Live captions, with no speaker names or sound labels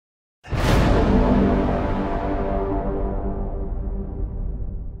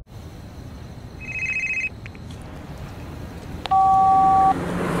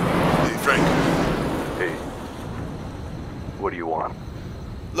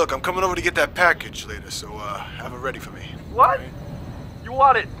Look, I'm coming over to get that package later, so have it ready for me. What? Right? You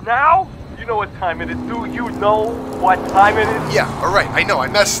want it now? You know what time it is. Do you know what time it is? Yeah, alright, I know, I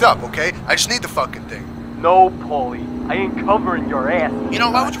messed up, okay? I just need the fucking thing. No, Paulie. I ain't covering your ass. You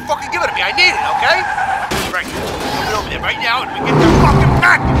know, why would you fucking give it to me? I need it, okay? Frank, coming over there right now and we get that fucking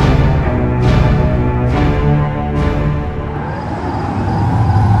package!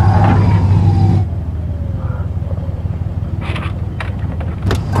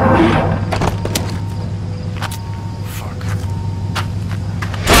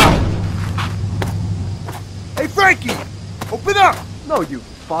 Hey, Frankie! Open up! No, you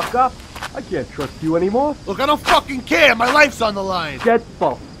fuck up. I can't trust you anymore. Look, I don't fucking care. My life's on the line. Get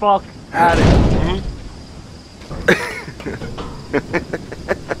the fuck out of here.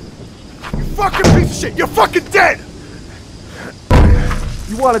 You fucking piece of shit! You're fucking dead!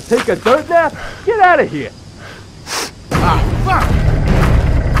 You want to take a dirt nap? Get out of here. Ah, fuck!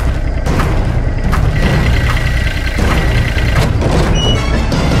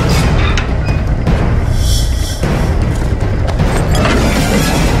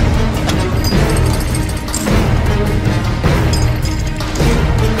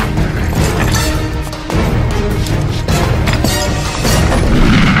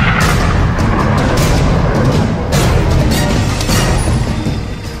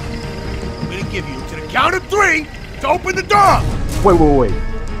 Count of 3 to open the door! Wait.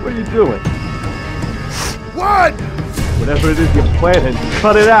 What are you doing? 1! Whatever it is you're planning,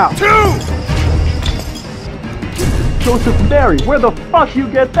 cut it out. 2! Joseph Mary, where the fuck you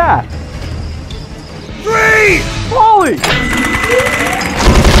get that? 3! Paulie!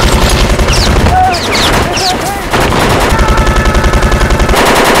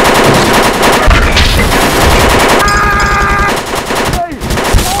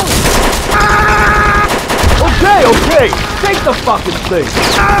 Okay, take the fucking thing!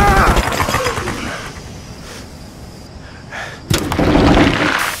 Ah!